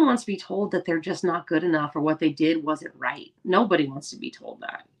 Because no one wants to be told that they're just not good enough or what they did wasn't right. Nobody wants to be told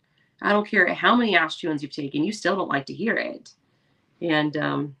that. I don't care how many Ashtuans you've taken, you still don't like to hear it.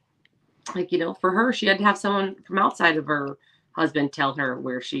 And like, you know, for her, she had to have someone from outside of her husband tell her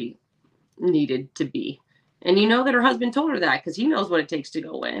where she needed to be. And you know that her husband told her that because he knows what it takes to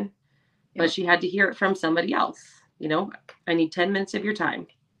go in. But she had to hear it from somebody else. You know, I need 10 minutes of your time.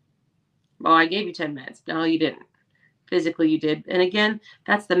 Well, I gave you 10 minutes. No, you didn't. Physically, you did. And again,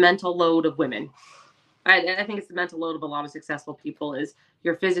 that's the mental load of women. I think it's the mental load of a lot of successful people is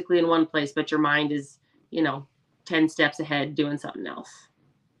you're physically in one place, but your mind is, you know, 10 steps ahead doing something else.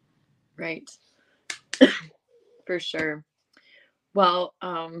 Right. For sure. Well,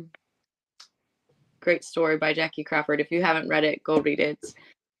 great story by Jackie Crawford. If you haven't read it, go read it.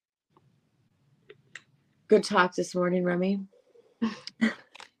 Good talk this morning, Remy.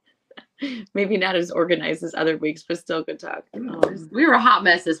 Maybe not as organized as other weeks, but still good talk. We were a hot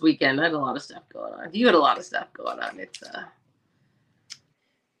mess this weekend. I had a lot of stuff going on. You had a lot of stuff going on.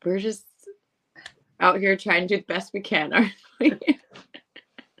 We're just out here trying to do the best we can, aren't we?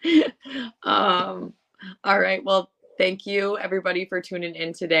 All right. Well, thank you everybody for tuning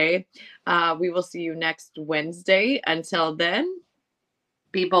in today. We will see you next Wednesday. Until then,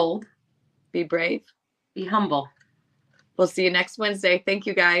 be bold, be brave, be humble. We'll see you next Wednesday. Thank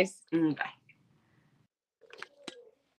you, guys. Bye.